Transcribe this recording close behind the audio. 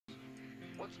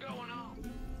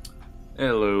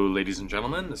Hello, ladies and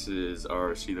gentlemen. This is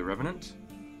RC the Revenant,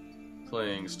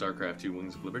 playing StarCraft 2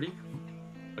 Wings of Liberty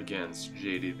against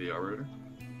JD the Arbiter.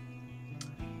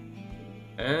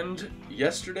 And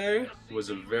yesterday was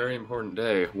a very important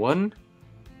day. One,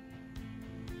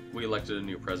 we elected a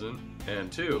new president,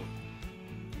 and two,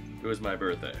 it was my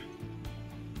birthday.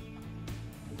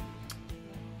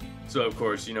 So of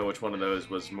course, you know which one of those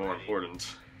was more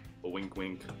important. A wink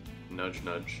wink, nudge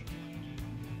nudge.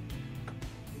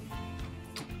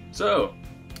 So,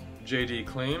 JD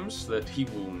claims that he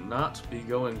will not be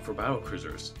going for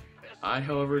battlecruisers. I,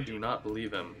 however, do not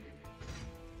believe him.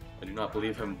 I do not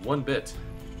believe him one bit.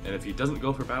 And if he doesn't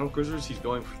go for battlecruisers, he's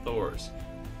going for Thors.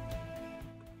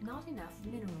 Not enough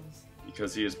minerals.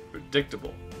 Because he is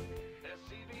predictable.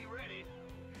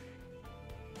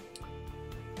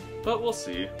 But we'll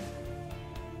see.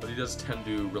 But he does tend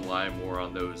to rely more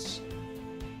on those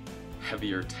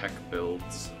heavier tech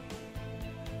builds.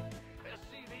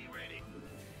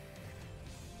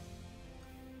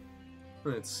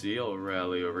 Let's see, I'll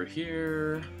rally over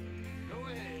here. Go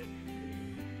ahead.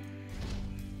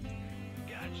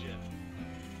 Gotcha.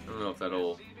 I don't know if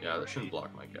that'll... Yeah, that shouldn't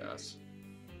block my gas.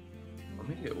 Or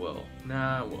maybe it will.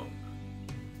 Nah, it won't.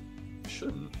 It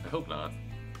shouldn't. I hope not.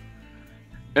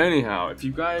 Anyhow, if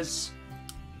you guys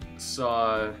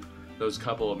saw those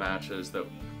couple of matches that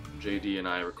JD and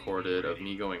I recorded of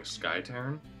me going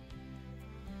SkyTerran,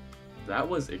 that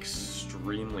was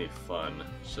extremely fun,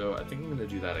 so I think I'm going to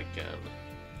do that again.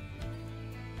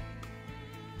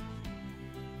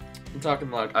 I'm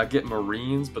talking like, I get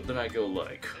Marines, but then I go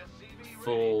like,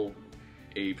 full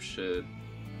ape shit,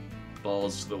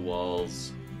 balls to the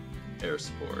walls, air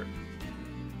support.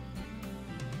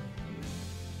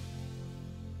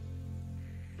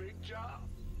 Big job.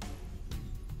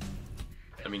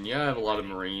 I mean, yeah, I have a lot of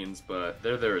Marines, but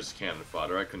they're there as cannon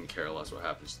fodder. I couldn't care less what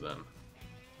happens to them.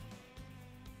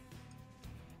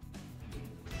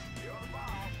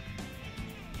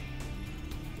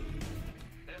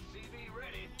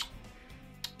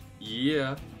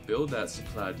 Yeah, build that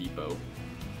supply depot.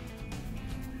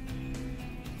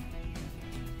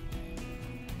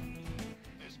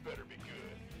 This better be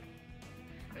good.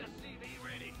 SCV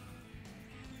ready.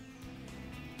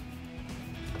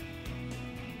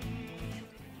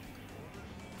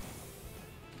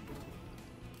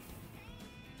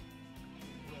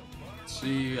 Let's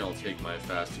see, I'll take my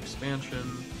fast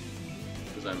expansion,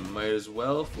 because I might as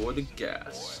well for the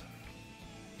gas.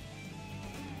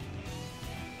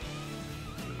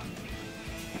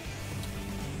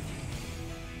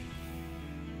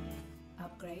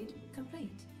 Upgrade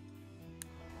complete.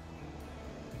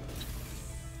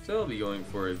 So I'll be going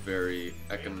for a very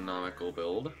economical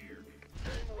build.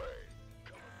 Gangway.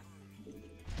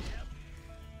 Yep.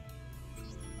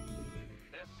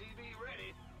 SCV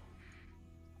ready.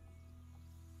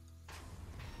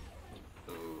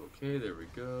 Okay, there we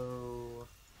go.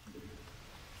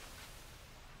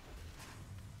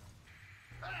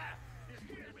 Ah!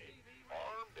 Excuse me.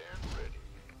 Armed and ready.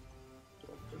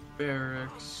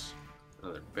 Barracks,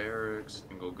 another barracks,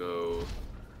 and we'll go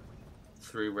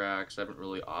 3 racks. I haven't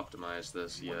really optimized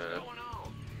this yet. What's going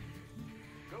on?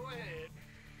 Go ahead.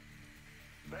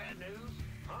 Bad news?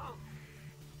 Huh?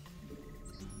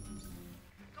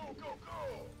 Go, go,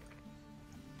 go!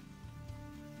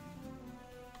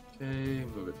 Okay,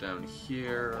 move it down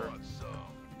here. Want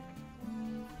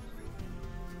some?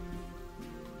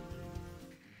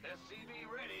 SCV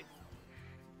ready.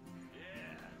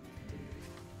 Yeah.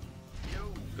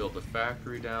 Yo. Build a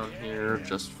factory down here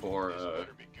just for This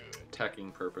better be good.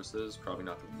 teching purposes. Probably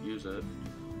not going to use it.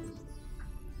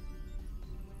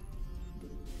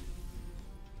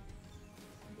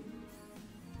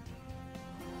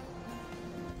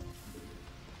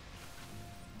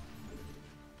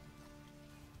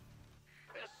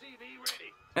 SCV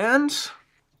ready. And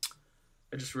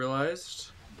I just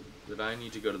realized that I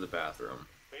need to go to the bathroom.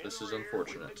 This is In the rear with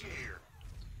unfortunate. the gear.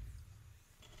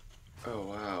 Oh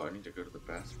wow, I need to go to the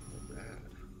bathroom real bad.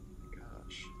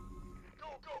 Gosh. Go,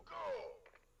 go,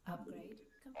 go! Upgrade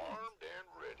complete. Armed and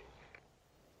ready.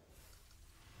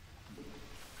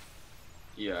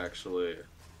 Yeah, actually,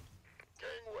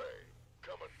 Gangway.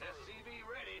 Coming through. SCV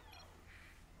ready.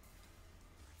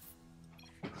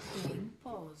 Game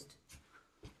paused.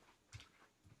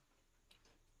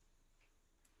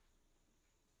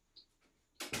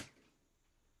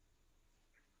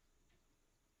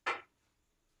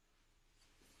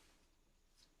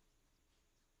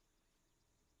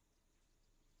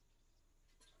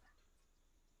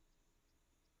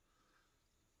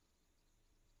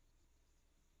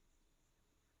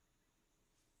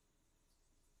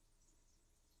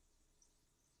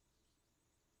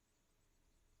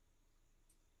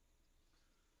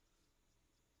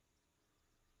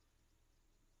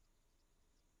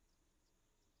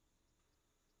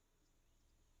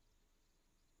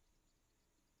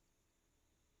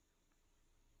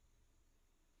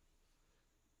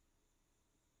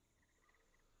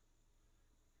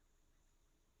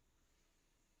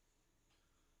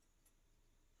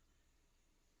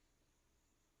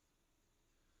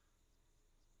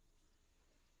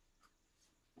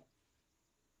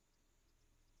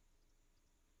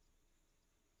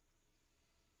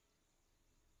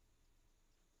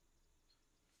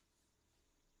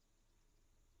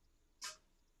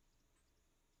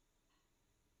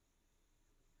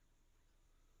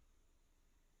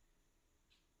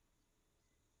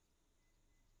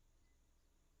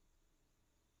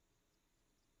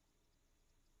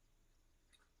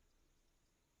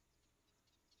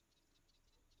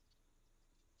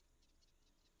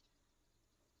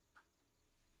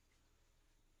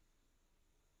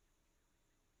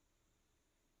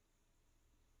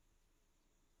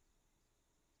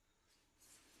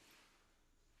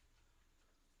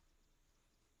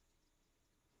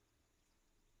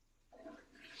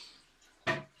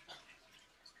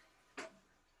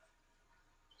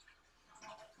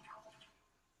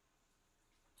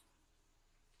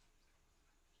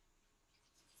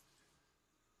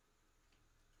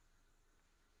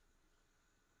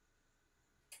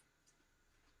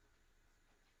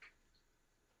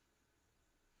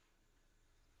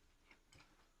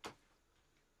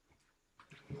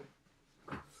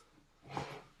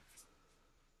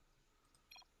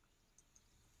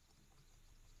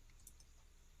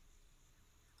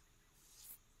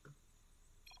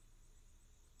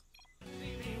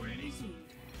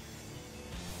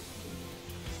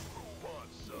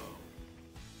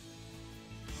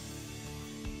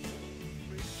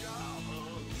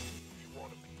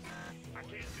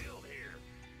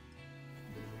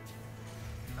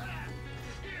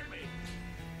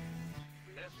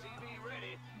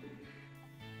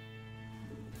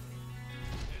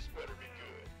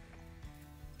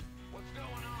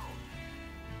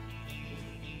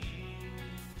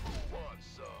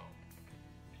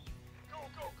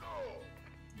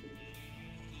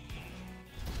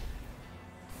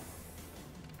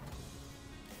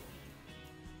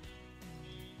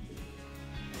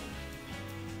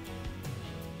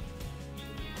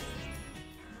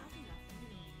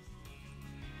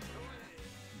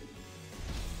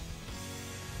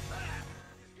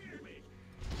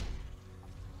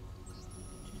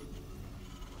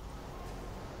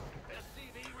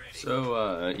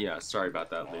 So, yeah, sorry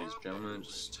about that, ladies and gentlemen.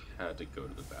 Just had to go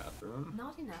to the bathroom.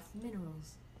 Not enough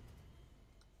minerals.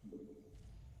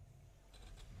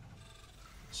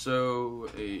 So,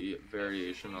 a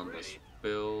variation on this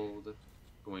build,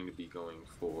 going to be going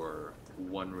for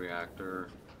 1 reactor,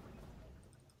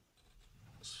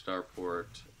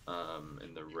 starport,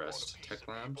 and the rest tech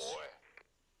labs.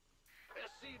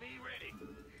 SCV ready.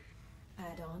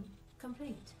 Add-on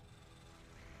complete.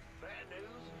 Bad news.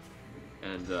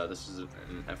 And this is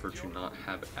an effort to not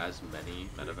have as many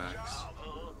medevacs,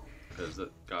 because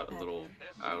it got a little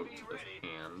out of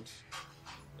hand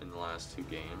in the last 2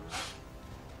 games.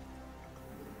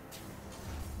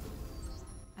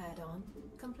 Add-on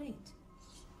complete.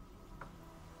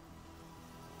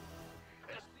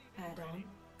 Add-on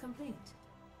complete.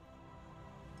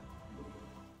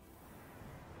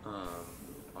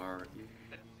 RE.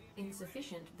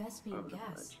 Insufficient Vespene Never mind,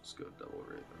 gas. just go double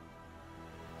Raven.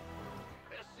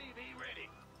 SCV ready.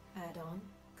 Add-on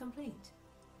complete.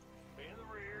 In the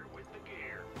rear with the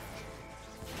gear.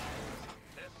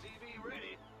 SCV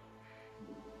ready.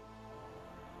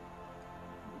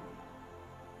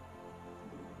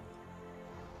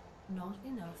 Not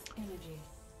enough energy.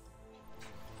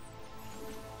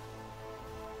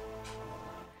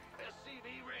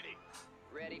 SCV ready.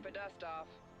 Ready for dust off.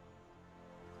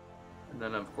 And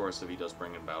then, of course, if he does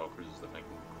bring in battle cruisers, then I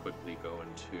can quickly go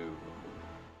into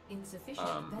Insufficient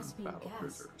Vespene battle gas.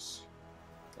 cruisers.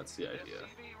 That's the idea.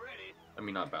 SCV ready. I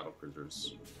mean, not battle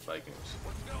cruisers, Vikings.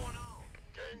 What's going on?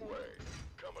 Gangway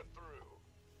coming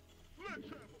through. Let's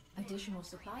have Additional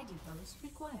supply depots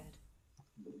required.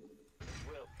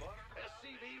 well, butter.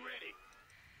 SCV ready.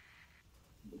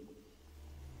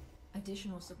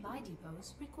 Additional supply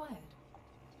depots required.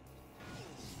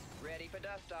 Ready for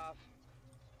dust off.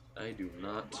 I do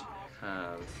not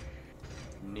have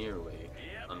nearly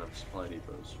enough supply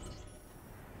depots.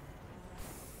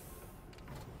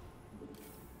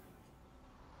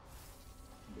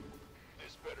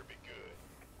 This better be good.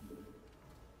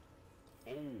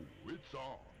 Oh, it's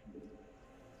on.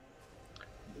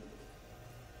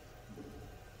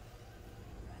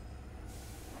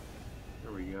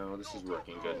 There we go. This is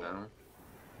working good now.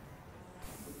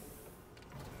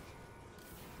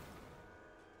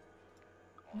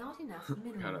 Not enough Gotta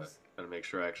minerals. make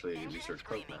sure I actually research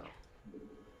code now.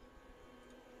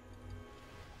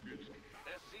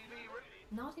 SCV ready.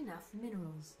 Not enough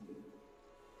minerals.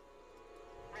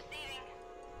 Receiving.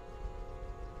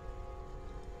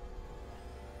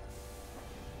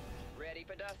 Ready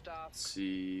for dust off. Let's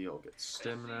see, I'll get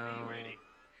stem now. Ready.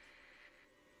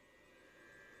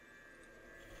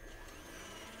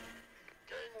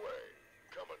 Gangway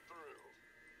coming through.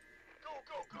 Go,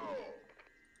 go, go.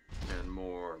 And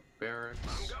more barracks.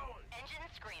 I'm going. Engine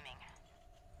screaming.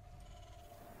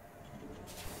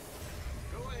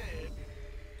 Go ahead.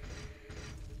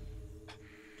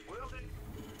 Wielding.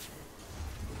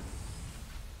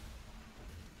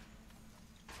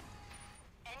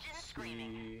 Engine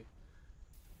screaming. See,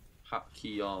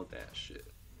 hotkey all that shit.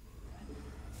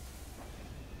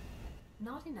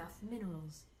 Not enough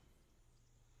minerals.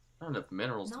 Not enough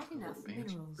minerals. Not to enough advance.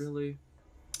 minerals. Really?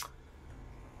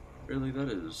 Really, that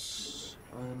is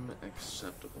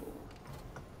unacceptable.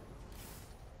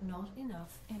 Not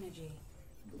enough energy.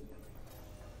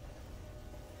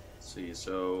 Let's see,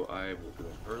 so I will do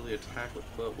an early attack with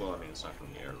foot. Well, I mean, it's not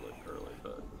going to be early,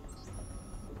 but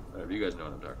whatever. You guys know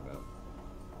what I'm talking about.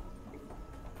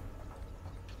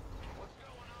 What's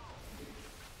going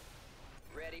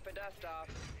on? Ready for dust off.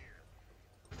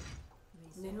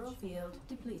 Mineral field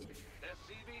depleted.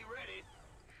 SCV ready.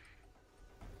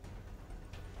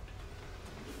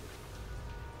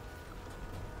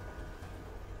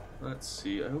 Let's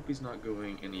see, I hope he's not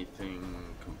going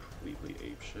anything completely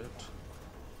apeshit.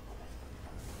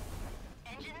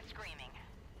 Engine screaming.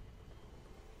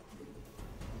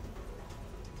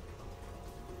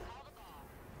 Call the call.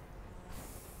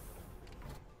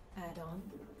 Add-on.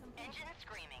 Engine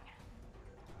screaming.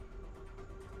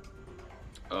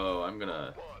 Oh, I'm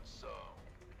gonna Want some?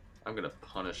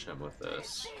 punish him with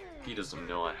this. He doesn't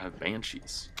know I have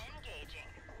banshees. Engaging.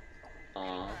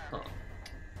 Uh-huh.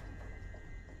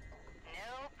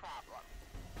 No problem.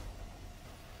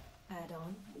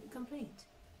 Add-on complete.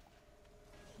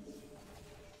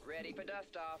 Ready for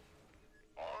dust off.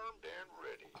 Armed and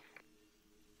ready.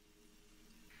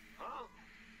 Huh?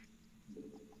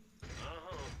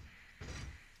 Uh-huh.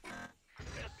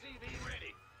 SCV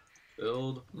ready.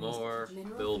 Build more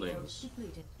Mineral buildings. field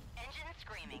depleted. Engine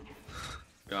screaming.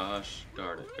 Gosh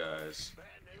darn it, guys. Man,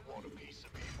 they want a piece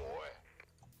of me, boy.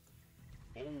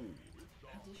 Oh, it's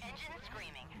on. Additional Engine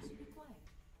screaming. is required.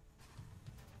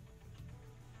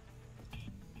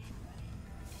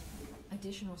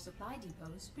 Additional supply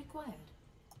depots required.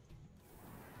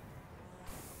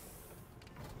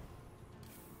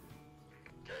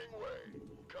 Gangway,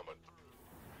 coming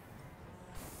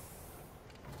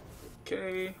through.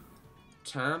 Okay,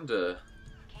 time to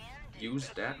use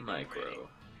that micro.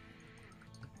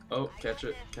 Oh, catch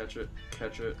it, catch it,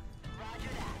 catch it.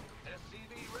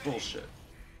 SCV ready. Bullshit.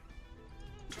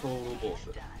 Total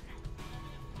bullshit.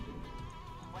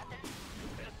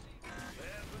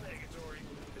 There's the negatory.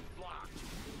 It's blocked.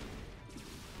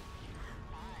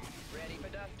 Ready for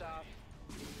dust off.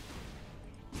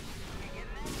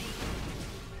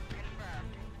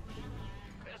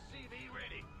 SCV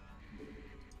ready.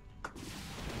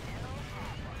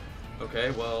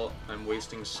 Okay, well, I'm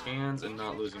wasting scans and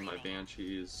not losing my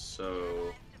banshees,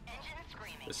 so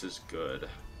this is good.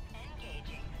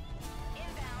 Engaging.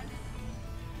 Inbound.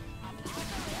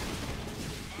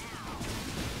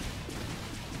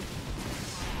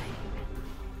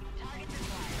 Target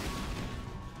acquired.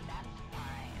 That's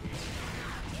fine.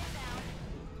 Inbound.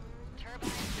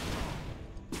 Turbines full.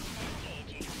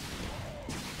 Engaging.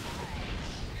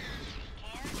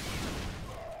 Can do.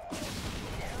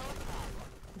 No problem.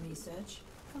 Research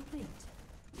complete.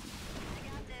 I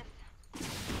got this.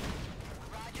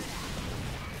 Roger that.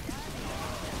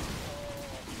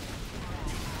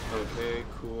 Okay,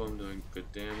 cool, I'm doing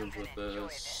good damage with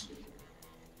this.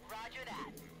 Roger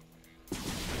that.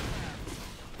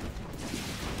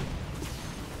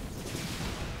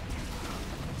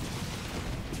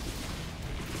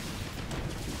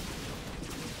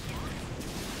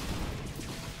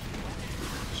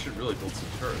 Should really build some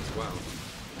turrets, wow.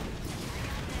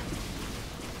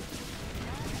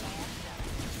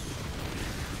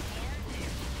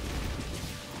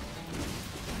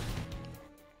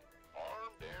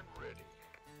 Armed and ready.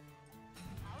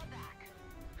 Holla back.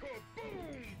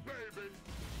 Kaboom, baby!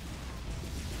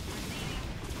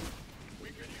 We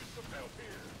could use some help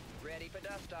here. Ready for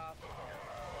dust off.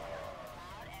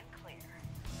 Loud and clear.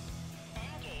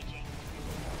 Engaging.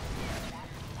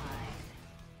 That's fine.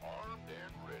 Armed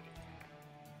and ready.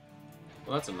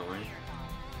 Well, that's annoying.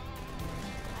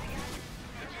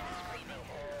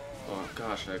 Oh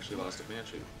gosh, I actually lost a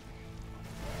banshee.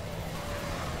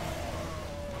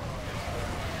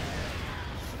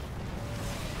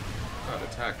 God,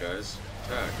 attack, guys.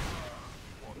 Attack.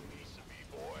 Want a piece of me,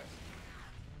 boy?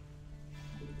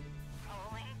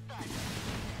 Rolling thunder.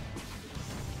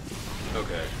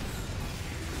 Okay.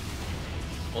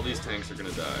 All these tanks are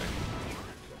gonna die.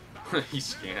 He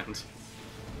scanned.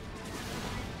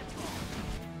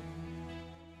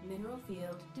 Mineral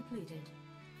field depleted.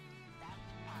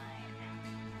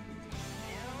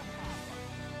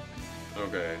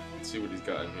 Okay, let's see what he's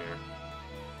got in here.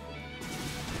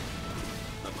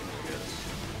 Nothing, I guess.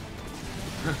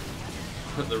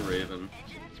 The Raven.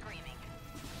 Engine screaming.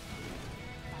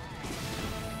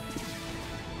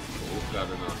 Cool, got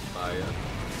enough fire.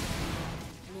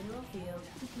 Mineral field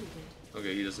depleted.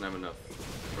 Okay, he doesn't have enough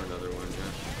for another one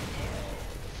yet.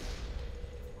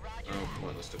 Roger Oh, that.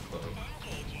 pointless to clove.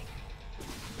 Engaging.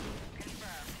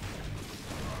 Confirmed.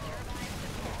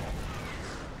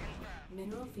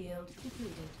 Mineral field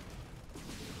depleted.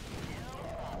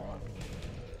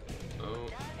 Oh,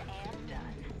 Done and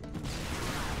done.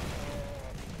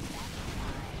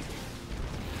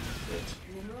 shit.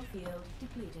 Mineral field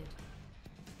depleted.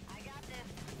 I got this.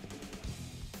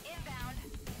 Inbound.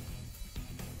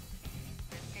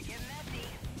 This could get messy.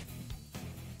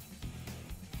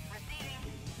 Receiving.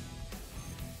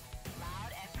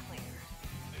 Loud and clear.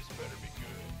 This better be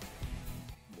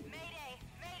good. Mayday!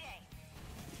 Mayday!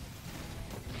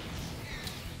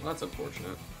 Well, that's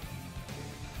unfortunate.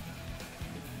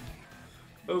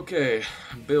 Okay,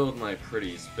 build my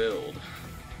pretties, build.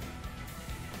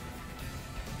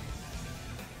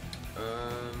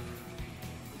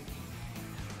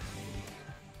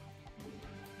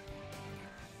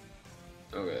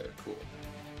 Okay, cool.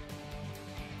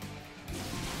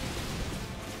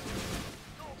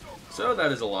 So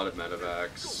that is a lot of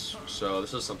medevacs. So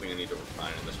this is something I need to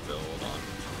refine in this build on.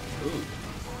 Ooh,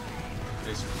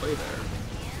 nice play there.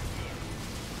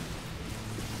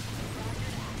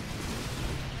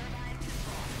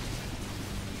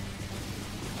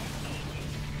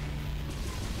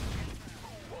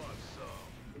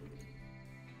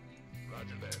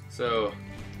 Roger that. So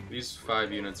these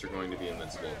 5 units are going to be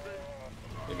invincible.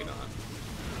 Maybe not.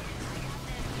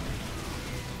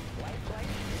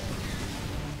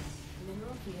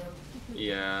 Mineral field depleted.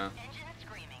 Yeah. Engine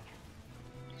screaming.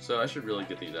 So I should really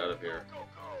get these out of here. Go, go!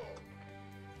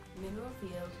 Mineral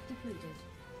field depleted.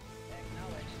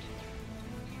 Acknowledged.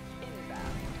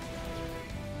 Inbound.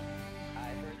 I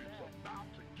heard It's about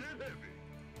to get heavy.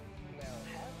 well,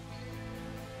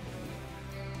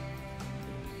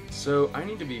 So I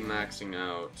need to be maxing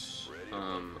out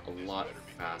a lot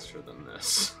faster than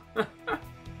this. Let's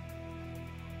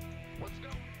go.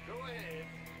 Go ahead.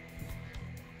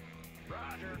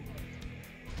 Roger.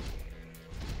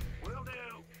 Will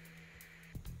do.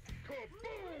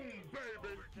 Kaboom,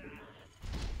 baby.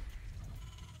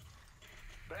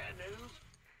 Bad news?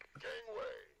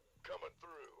 Gangway coming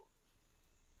through.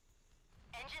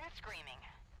 Engine screaming.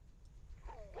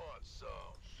 Who wants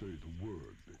some? Say the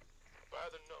word. By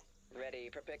the number. Ready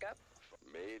for pickup?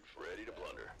 Made ready to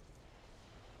blunder.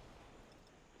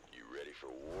 You ready for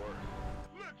war?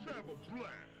 Let's have a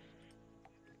blast.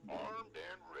 Armed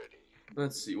and ready.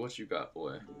 Let's see what you got,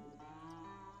 boy.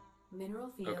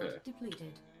 Mineral field Okay.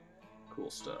 depleted. Cool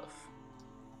stuff.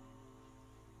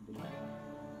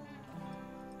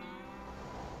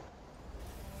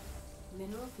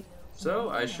 Mineral field. So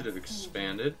I should have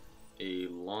expanded a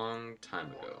long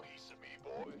time ago. Piece of me,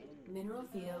 boy. Mineral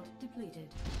field depleted.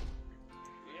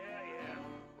 Yeah.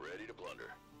 Ready to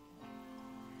blunder.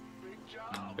 Big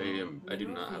job. I do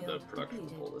not have the production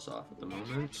to pull this off at the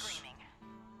moment. Screaming.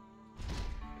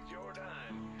 It's your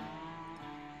time.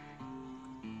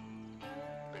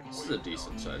 Been This is a waiting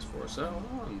decent on size force. Oh,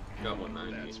 got you.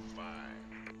 190. That's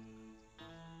fine.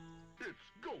 It's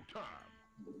go time.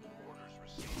 Orders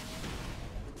received.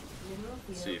 Mineral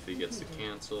field See if he gets to depleted.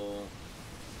 cancel.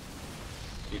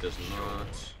 He does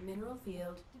not. Mineral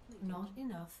field depleted. Not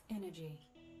enough energy.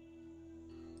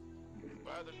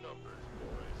 By the numbers,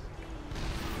 boys.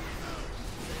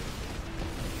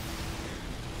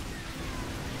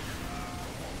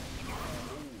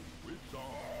 It's on.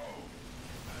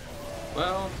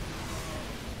 Well,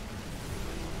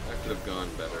 that could have gone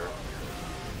better.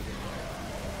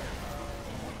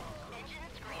 Engine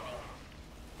screaming.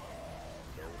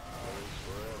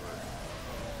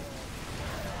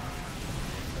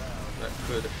 That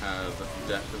could have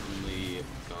definitely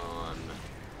gone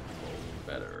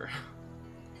better.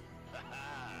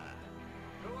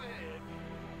 Go ahead.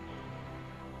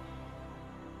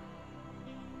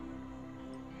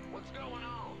 What's going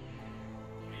on?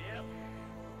 Yep.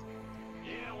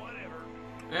 Yeah, whatever.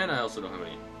 And I also don't have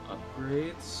any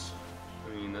upgrades.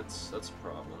 I mean, that's a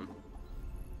problem.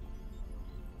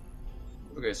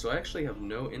 Okay, so I actually have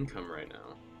no income right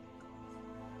now.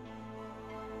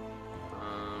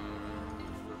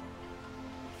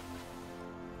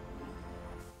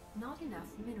 Not enough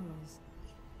minerals.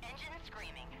 Engine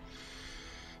screaming.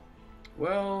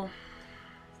 Well,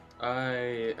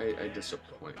 I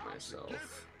disappoint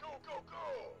myself. Go, go, go.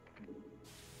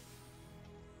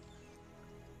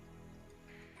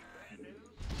 Bad news?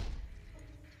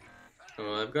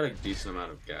 Well, I've got a decent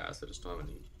amount of gas. I just don't have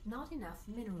any Not enough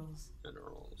minerals.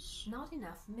 minerals. Not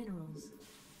enough minerals.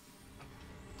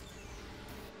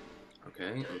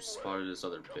 Okay, I've spotted his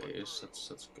other base.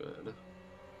 That's good.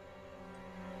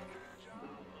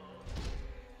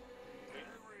 In the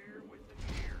rear with the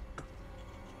gear.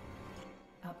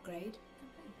 Upgrade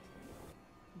complete.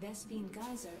 Vespine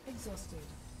geyser exhausted.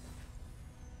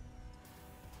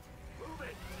 Move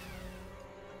it.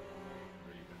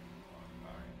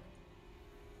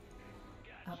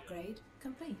 Upgrade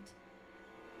complete.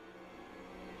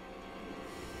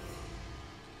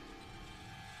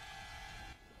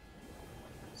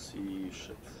 Let's see,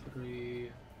 ship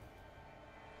 3.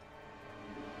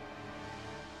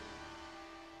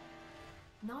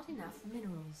 Not enough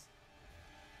minerals.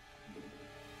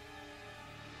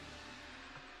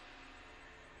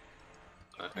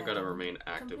 I gotta remain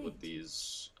active with Complete.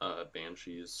 these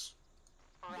banshees.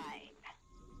 Right.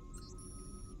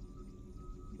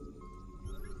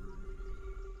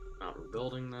 Not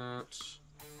rebuilding that.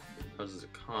 How's his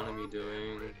economy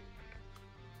doing? Better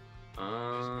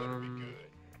be good.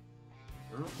 I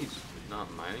don't know if he's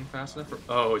not mining fast enough.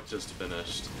 Oh, it just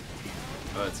finished.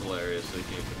 Oh, it's hilarious. So he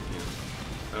can't.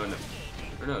 Oh no,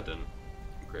 or no, it didn't.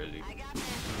 Crazy. I got this.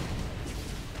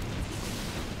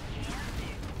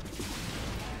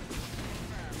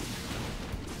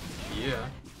 Yeah,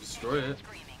 destroy it.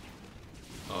 Screaming.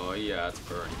 Oh yeah, it's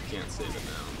burned. You can't save it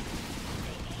now.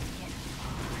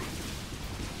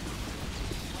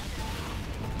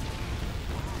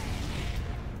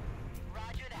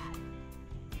 Roger that.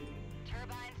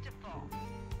 Turbines to full.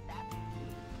 That's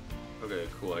Okay,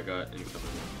 cool. I got incoming.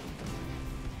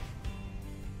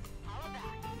 hollow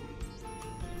back.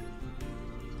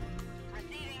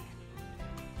 Receiving.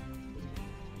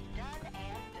 Done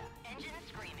and done. Engine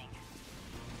screaming.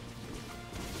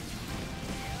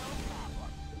 No problem.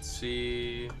 Let's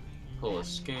see. Pull a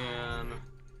scan.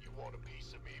 You want a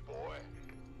piece of me, boy?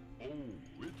 Oh,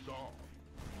 it's on.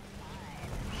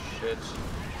 Shit.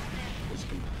 It's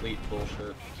complete bullshit.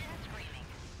 Engine screaming.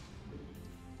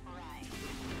 Right.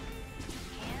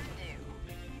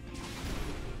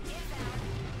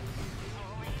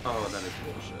 Oh, that is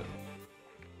bullshit.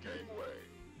 Gateway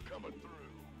coming through.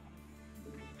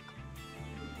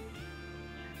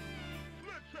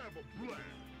 Let's have a blast.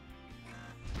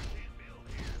 Can't build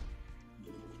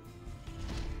here.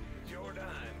 It's your dime.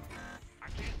 I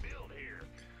can't build here.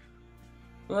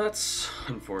 Well, that's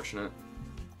unfortunate.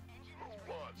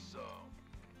 Who wants some?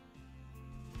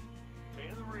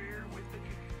 In the rear with the...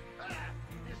 Ah!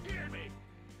 You scared me!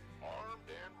 Armed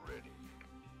and ready.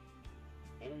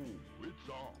 Oh, it's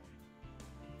on.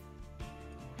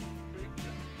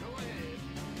 Go ahead.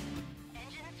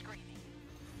 Engine screaming.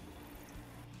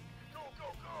 Go, go,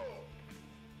 go!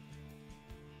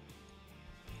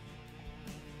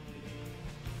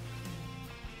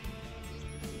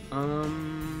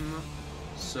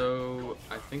 So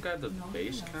I think I have the Not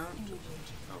base enough count. energy.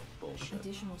 Oh, bullshit.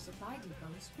 Additional supply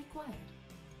depots required.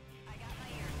 I got my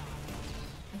ears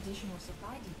on. Additional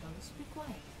supply depots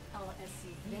required. Our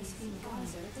SCV Vespine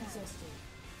geyser exhausted.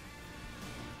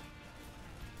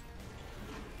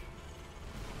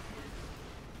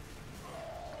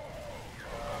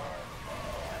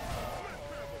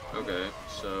 Okay,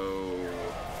 so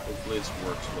hopefully this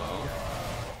works well.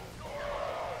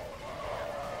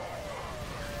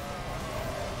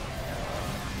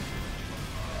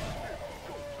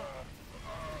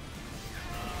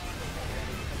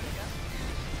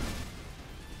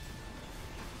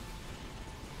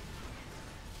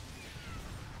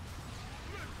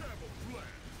 Let's have a blast.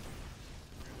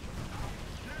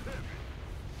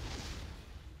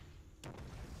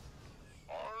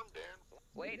 Armed and...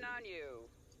 Waiting on you.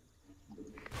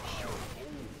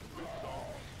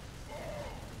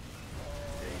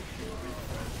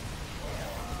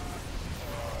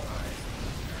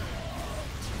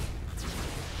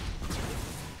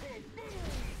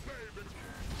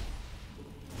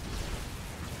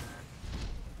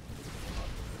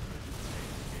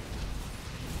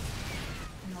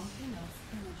 Not enough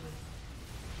energy.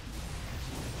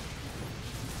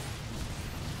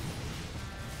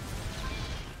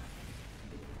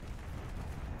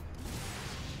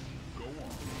 Go on.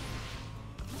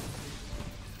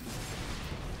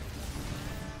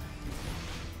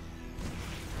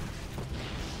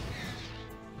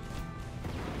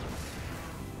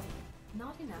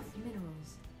 Not enough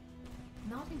minerals.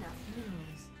 Not enough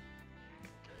minerals.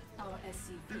 Our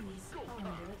SCVs are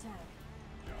under attack.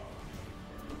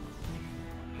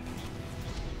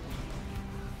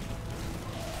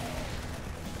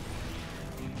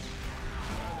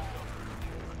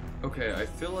 Okay, I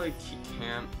feel like he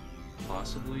can't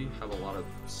possibly have a lot of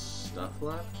stuff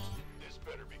left. This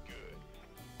better be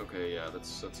good. Okay, yeah,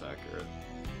 that's accurate.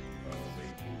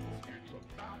 It's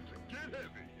about to get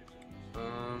heavy.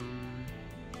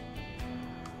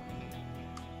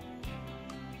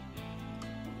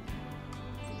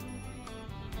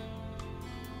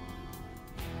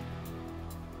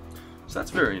 So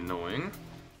that's very annoying.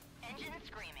 Engine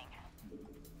screaming.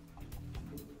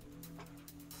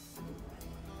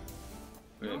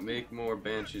 Wait, make more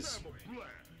banshees. Have a blast.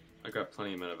 I got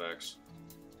plenty of medevacs.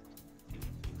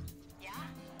 Yeah?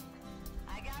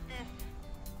 I got this.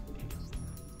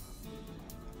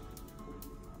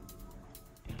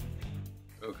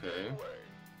 Okay, Way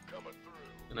coming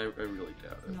through. and I really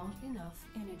doubt it Not enough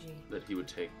energy. that he would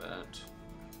take that.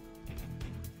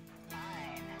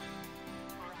 Fine.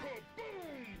 Right.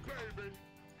 Boom, baby.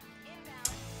 Inbound.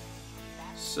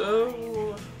 That's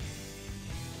So,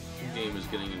 the game is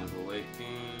getting into the late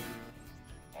game.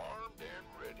 Armed and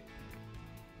ready.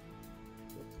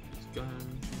 He's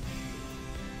gone.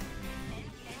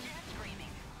 engine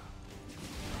screaming.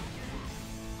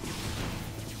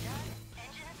 Done.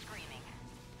 Engine screaming.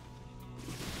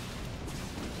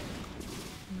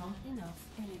 Not enough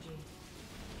energy.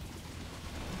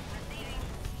 Receiving.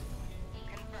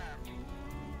 Confirmed.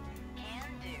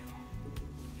 Can do.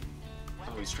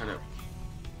 Oh, he's trying to.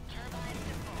 Turbines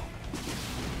to full.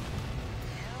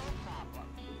 No problem.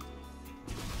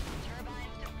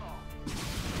 Turbines to full.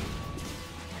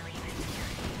 Marine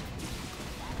engineering.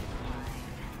 That's fine.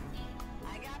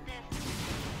 I got this.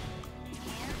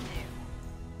 Can do.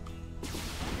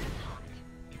 Weapons hot.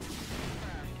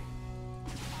 Confirmed.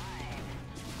 Fine.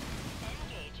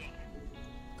 Engaging.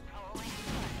 Rolling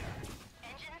thunder.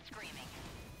 Engine screaming.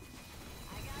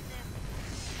 I got this.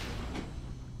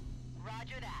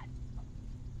 Roger that.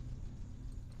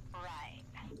 Right.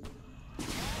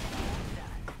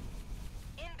 Done.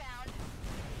 Inbound.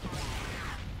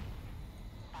 Right.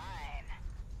 Fine.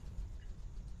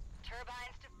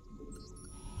 Turbines to...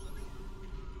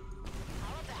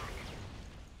 Power back.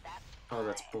 That's Oh,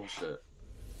 that's fine. bullshit.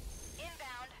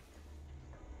 Inbound.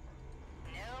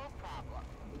 No problem.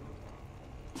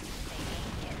 They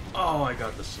ain't getting Oh, I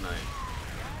got the snipe.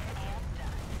 done.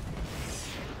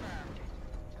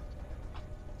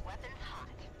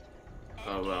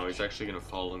 Oh wow, he's actually gonna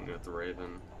fall in with the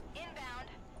Raven. Inbound.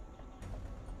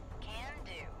 Can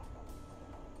do.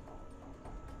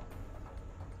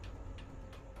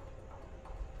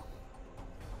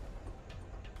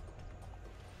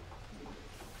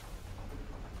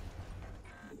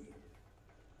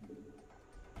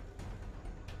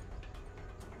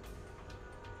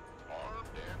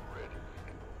 Armed and ready.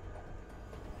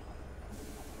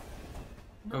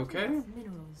 Not Okay. enough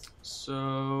minerals. Not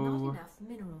So enough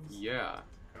minerals. yeah,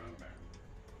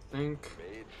 think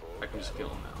Made for I can just kill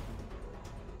him now.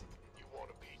 You want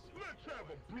a piece of Let's have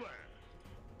a blast.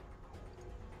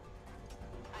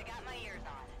 I got my ears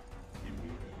on.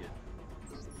 Immediate.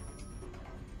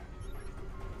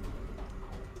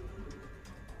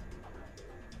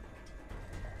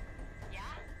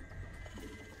 Yeah?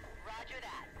 Roger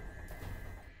that.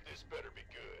 This better be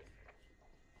good.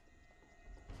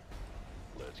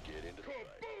 Let's get into the fight.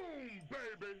 Kaboom,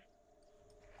 baby.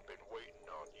 Been waiting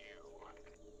on you.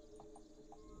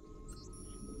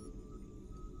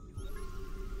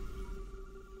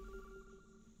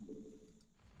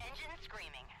 Engine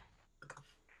screaming.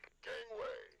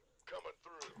 Gangway, coming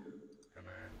through.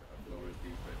 Command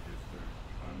authority registered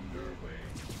underway.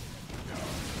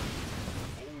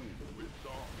 Oh, it's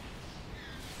on.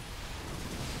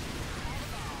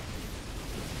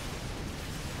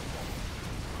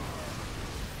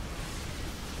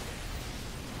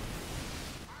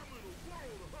 My little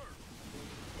world of hurt.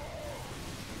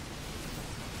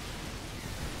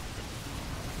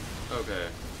 Okay, I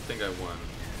think I won.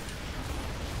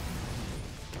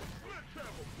 Let's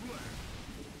have a blast.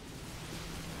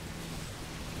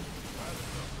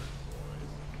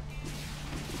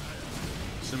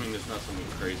 Assuming there's not something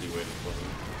crazy waiting for me.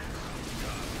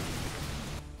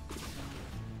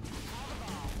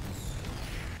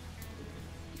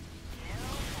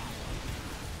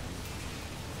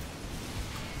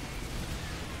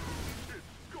 It's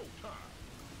go time.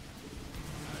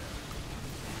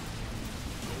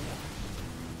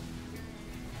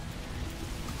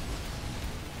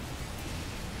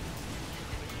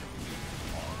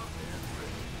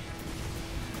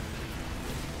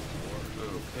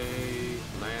 Okay,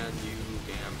 land you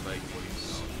damn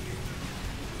Vikings.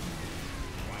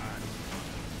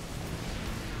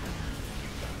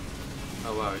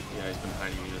 Oh wow, yeah, he's been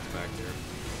hiding units back here.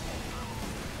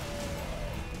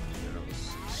 Yeah, I'll just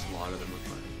slaughter them with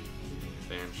my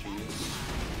banshees.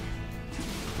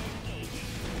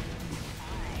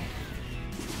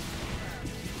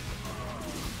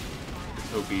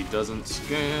 Hope he doesn't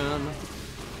scan.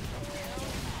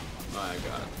 Oh, I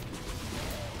got it.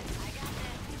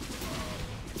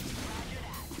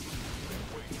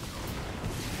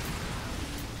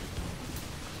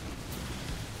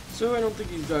 So I don't think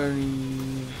he's got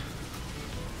any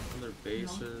other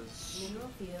bases. Mineral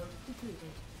field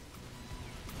depleted.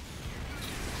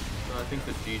 So I think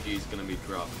the GG is gonna be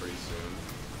dropped pretty soon.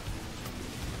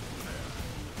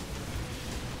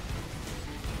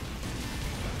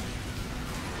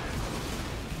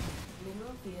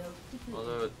 Mineral field depleted.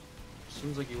 Although it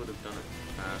seems like he would have done it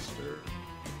faster.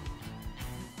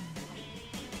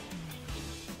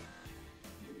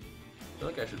 I feel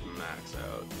like I should max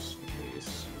out just in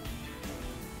case.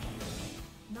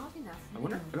 Not enough I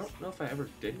wonder. I minerals. don't know if I ever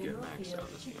did get Mineral maxed out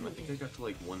in this game. I think I got to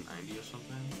like 190 or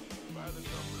something. By the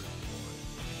numbers,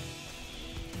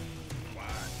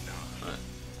 Why not? But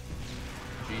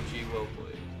GG, well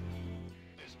played.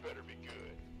 this better be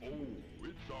good. Oh,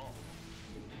 it's on.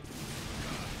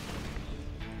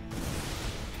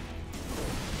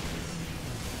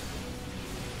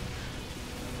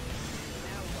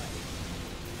 Now what?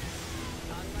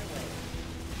 On my way.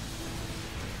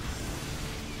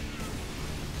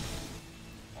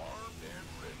 Armed and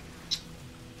ready.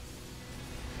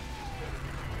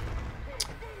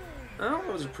 I don't know,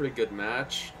 it was a pretty good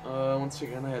match. Once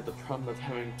again, I had the problem of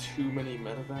having too many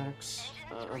medevacs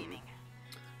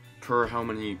per how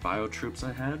many bio troops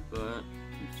I had, but I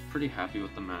was pretty happy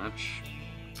with the match.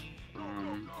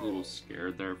 A little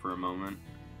scared there for a moment,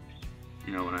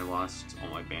 you know, when I lost all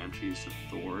my banshees to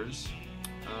Thors,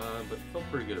 but felt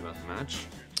pretty good about the match.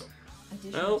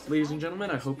 Well, ladies and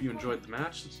gentlemen, I hope you enjoyed the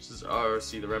match. This is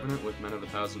RC the Revenant with Men of a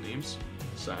Thousand Names,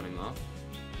 signing off.